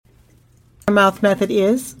mouth method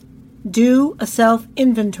is do a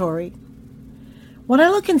self-inventory. When I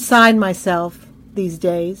look inside myself these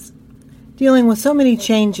days, dealing with so many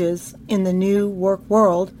changes in the new work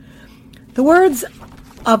world, the words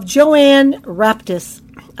of Joanne Raptis,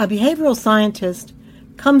 a behavioral scientist,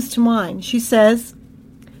 comes to mind. She says,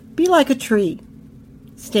 be like a tree.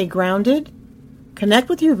 Stay grounded, connect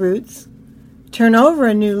with your roots, turn over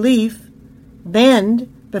a new leaf,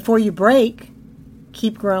 bend before you break,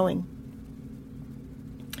 keep growing.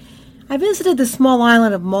 I visited the small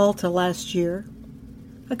island of Malta last year,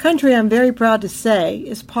 a country I'm very proud to say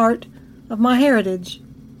is part of my heritage.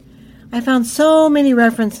 I found so many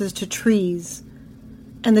references to trees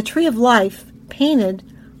and the tree of life painted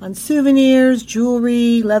on souvenirs,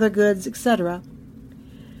 jewelry, leather goods, etc.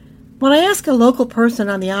 When I asked a local person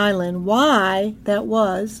on the island why that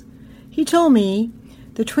was, he told me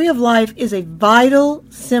the tree of life is a vital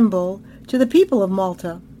symbol to the people of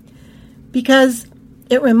Malta because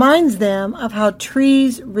it reminds them of how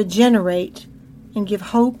trees regenerate and give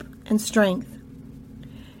hope and strength.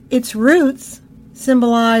 Its roots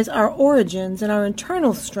symbolize our origins and our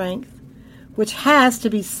internal strength, which has to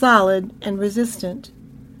be solid and resistant.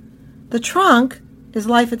 The trunk is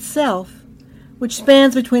life itself, which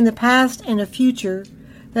spans between the past and a future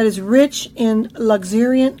that is rich in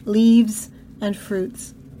luxuriant leaves and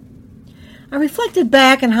fruits. I reflected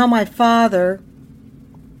back on how my father,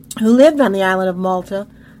 who lived on the island of Malta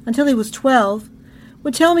until he was 12,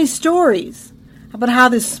 would tell me stories about how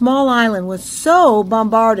this small island was so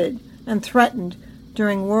bombarded and threatened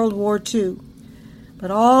during World War II,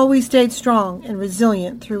 but always stayed strong and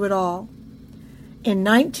resilient through it all. In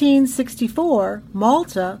 1964,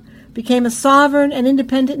 Malta became a sovereign and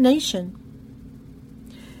independent nation.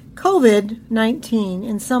 COVID-19,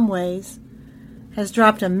 in some ways, has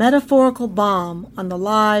dropped a metaphorical bomb on the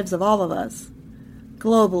lives of all of us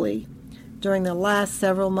globally during the last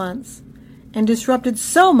several months and disrupted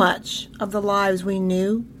so much of the lives we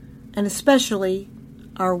knew, and especially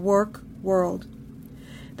our work world.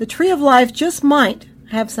 The tree of life just might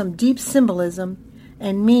have some deep symbolism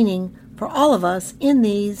and meaning for all of us in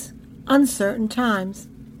these uncertain times.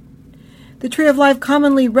 The tree of life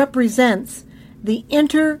commonly represents the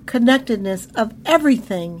interconnectedness of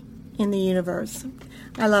everything in the universe.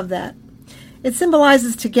 I love that. It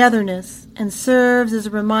symbolizes togetherness and serves as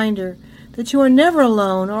a reminder that you are never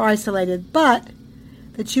alone or isolated, but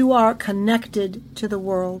that you are connected to the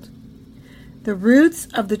world. The roots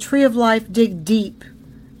of the tree of life dig deep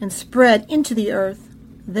and spread into the earth,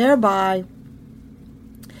 thereby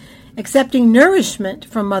accepting nourishment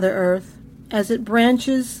from Mother Earth as its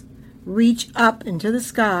branches reach up into the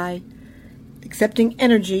sky, accepting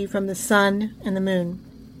energy from the sun and the moon.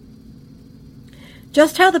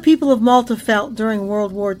 Just how the people of Malta felt during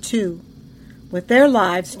World War II, with their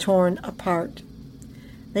lives torn apart.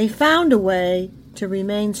 They found a way to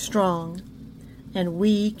remain strong, and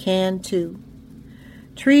we can too.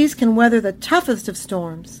 Trees can weather the toughest of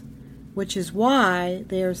storms, which is why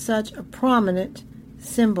they are such a prominent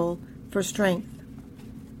symbol for strength.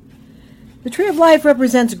 The tree of life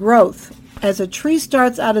represents growth, as a tree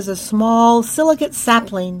starts out as a small silicate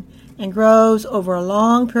sapling and grows over a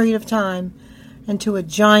long period of time into a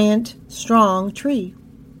giant, strong tree.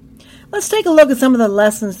 Let's take a look at some of the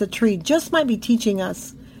lessons the tree just might be teaching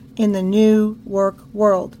us in the new work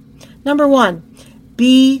world. Number 1,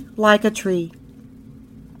 be like a tree.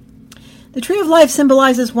 The tree of life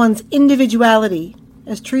symbolizes one's individuality,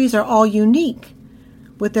 as trees are all unique,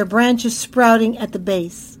 with their branches sprouting at the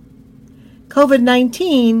base.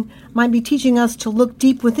 COVID-19 might be teaching us to look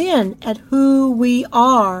deep within at who we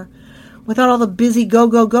are, without all the busy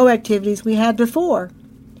go activities we had before.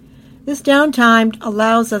 This downtime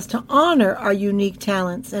allows us to honor our unique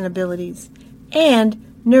talents and abilities and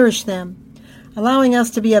nourish them, allowing us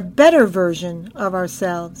to be a better version of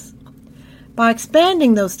ourselves. By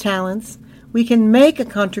expanding those talents, we can make a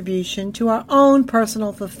contribution to our own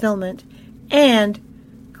personal fulfillment and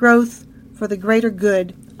growth for the greater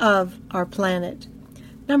good of our planet.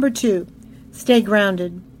 Number 2, stay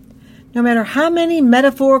grounded. No matter how many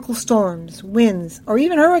metaphorical storms, winds, or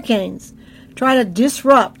even hurricanes try to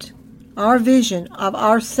disrupt our vision of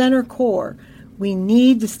our center core, we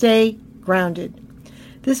need to stay grounded.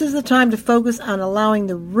 This is the time to focus on allowing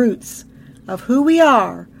the roots of who we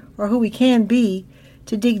are, or who we can be,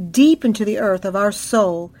 to dig deep into the earth of our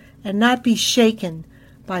soul and not be shaken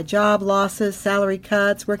by job losses, salary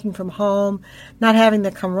cuts, working from home, not having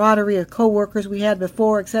the camaraderie of coworkers we had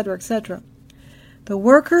before, etc., etc. The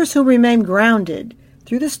workers who remain grounded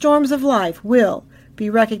through the storms of life will be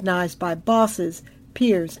recognized by bosses,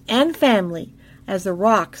 peers, and family as the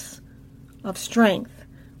rocks of strength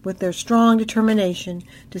with their strong determination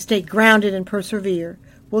to stay grounded and persevere,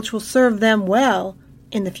 which will serve them well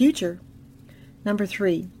in the future. Number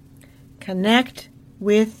 3, connect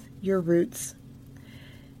with your roots.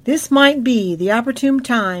 This might be the opportune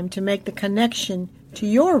time to make the connection to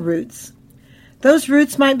your roots. Those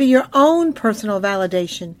roots might be your own personal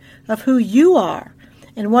validation of who you are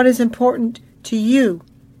and what is important to you.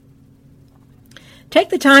 Take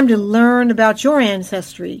the time to learn about your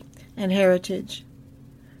ancestry and heritage.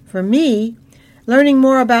 For me, learning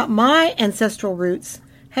more about my ancestral roots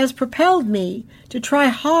has propelled me to try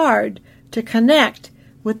hard to connect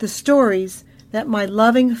with the stories that my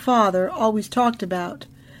loving father always talked about,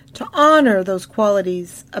 to honor those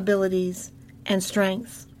qualities, abilities, and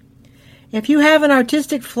strengths. If you have an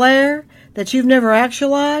artistic flair that you've never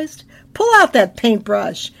actualized, pull out that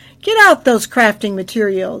paintbrush, get out those crafting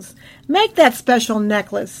materials, make that special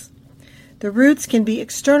necklace. The roots can be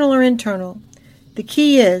external or internal. The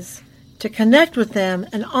key is to connect with them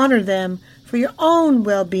and honor them for your own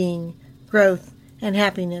well-being, growth, and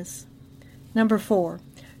happiness. Number 4,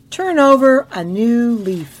 turn over a new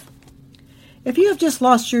leaf. If you have just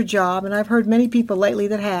lost your job, and I've heard many people lately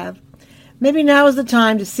that have, maybe now is the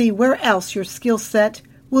time to see where else your skill set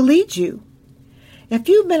will lead you. If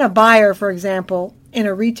you've been a buyer, for example, in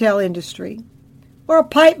a retail industry, or a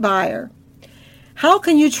pipe buyer, how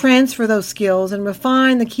can you transfer those skills and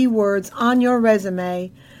refine the keywords on your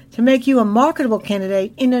resume to make you a marketable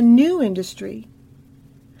candidate in a new industry?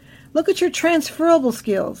 Look at your transferable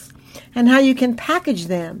skills and how you can package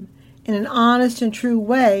them in an honest and true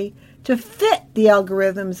way to fit the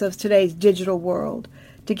algorithms of today's digital world,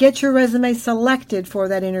 to get your resume selected for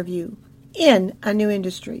that interview in a new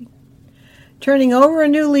industry. Turning over a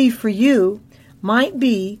new leaf for you might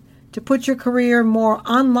be to put your career more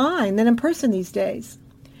online than in person these days.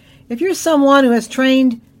 If you're someone who has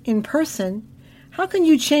trained in person, how can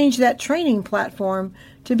you change that training platform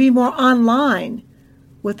to be more online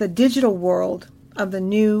with the digital world of the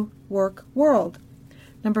new work world?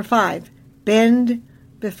 Number 5, bend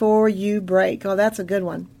before you break. Oh, that's a good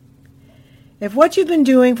one. If what you've been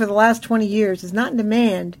doing for the last 20 years is not in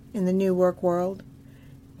demand in the new work world,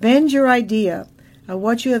 bend your idea of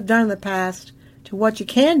what you have done in the past to what you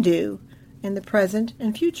can do in the present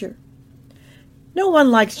and future. No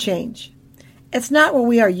one likes change. It's not what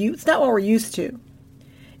we're used to.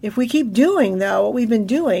 If we keep doing, though, what we've been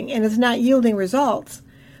doing and it's not yielding results,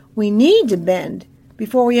 we need to bend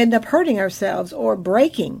before we end up hurting ourselves or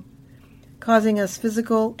breaking, causing us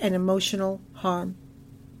physical and emotional harm.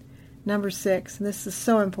 Number 6, and this is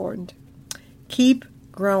so important, keep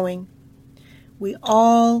growing. We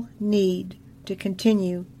all need to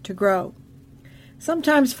continue to grow.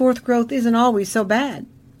 Sometimes forced growth isn't always so bad.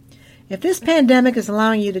 If this pandemic is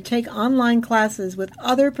allowing you to take online classes with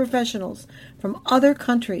other professionals from other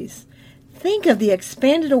countries, think of the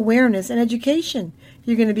expanded awareness and education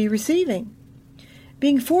you're going to be receiving.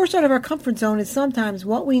 Being forced out of our comfort zone is sometimes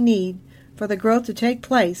what we need for the growth to take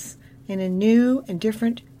place in a new and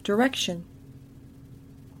different direction.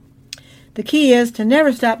 The key is to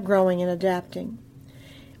never stop growing and adapting.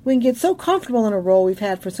 We can get so comfortable in a role we've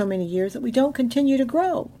had for so many years that we don't continue to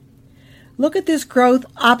grow. Look at this growth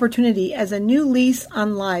opportunity as a new lease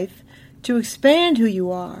on life to expand who you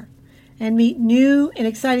are and meet new and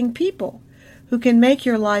exciting people who can make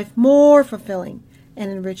your life more fulfilling and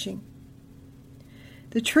enriching.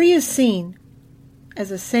 The tree is seen as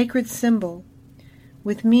a sacred symbol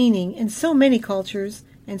with meaning in so many cultures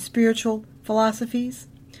and spiritual philosophies,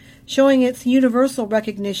 showing its universal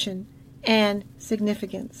recognition and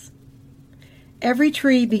significance. Every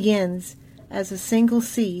tree begins as a single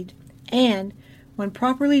seed, and when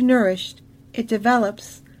properly nourished, it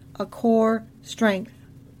develops a core strength.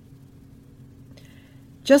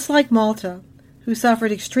 Just like Malta, who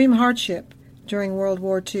suffered extreme hardship during World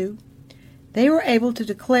War II, they were able to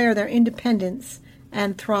declare their independence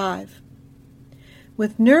and thrive.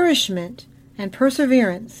 With nourishment and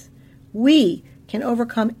perseverance, we can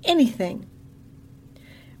overcome anything.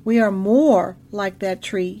 We are more like that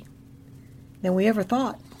tree than we ever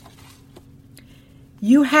thought.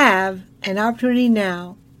 You have an opportunity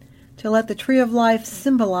now to let the tree of life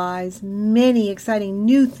symbolize many exciting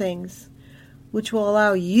new things, which will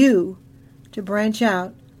allow you to branch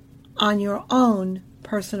out on your own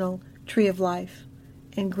personal tree of life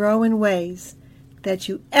and grow in ways that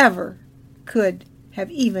you ever could have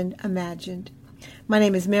even imagined. My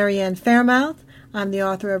name is Marianne Fairmouth. I'm the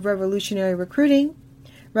author of Revolutionary Recruiting,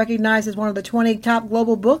 recognized as one of the 20 top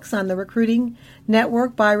global books on the recruiting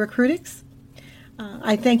network by Recruitics.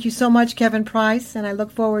 I thank you so much, Kevin Price, and I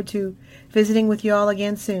look forward to visiting with you all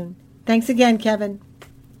again soon. Thanks again, Kevin.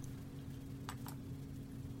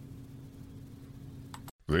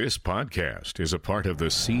 This podcast is a part of the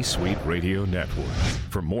C-Suite Radio Network.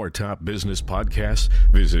 For more top business podcasts,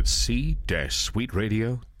 visit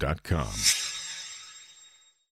c-suiteradio.com.